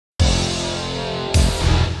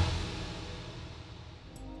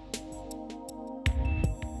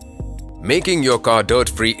Making your car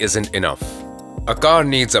dirt-free isn't enough. A car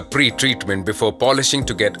needs a pre-treatment before polishing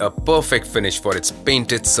to get a perfect finish for its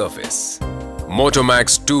painted surface.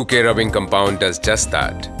 Motomax 2K rubbing compound does just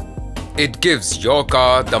that. It gives your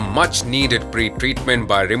car the much-needed pre-treatment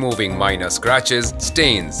by removing minor scratches,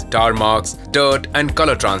 stains, tar marks, dirt and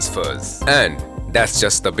color transfers. And that's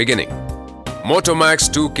just the beginning. Motomax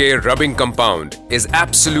 2K rubbing compound is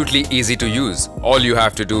absolutely easy to use. All you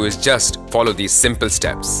have to do is just follow these simple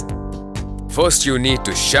steps. First, you need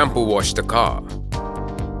to shampoo wash the car.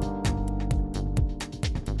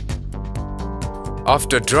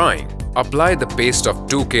 After drying, apply the paste of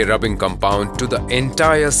 2K rubbing compound to the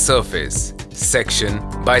entire surface, section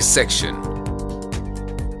by section.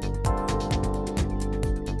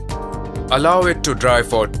 Allow it to dry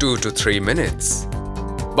for 2 to 3 minutes.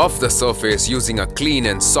 Buff the surface using a clean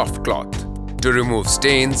and soft cloth to remove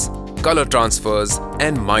stains, color transfers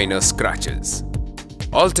and minor scratches.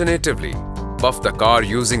 Alternatively, buff the car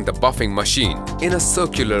using the buffing machine in a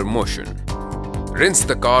circular motion. Rinse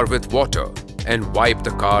the car with water and wipe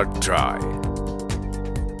the car dry.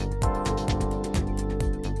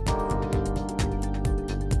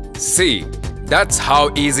 See, that's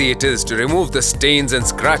how easy it is to remove the stains and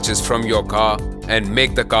scratches from your car and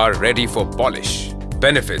make the car ready for polish.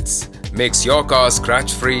 Benefits: makes your car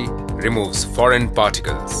scratch-free, removes foreign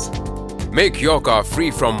particles. Make your car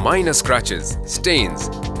free from minor scratches, stains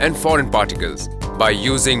and foreign particles by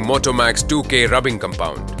using Motomax 2K rubbing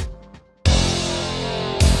compound.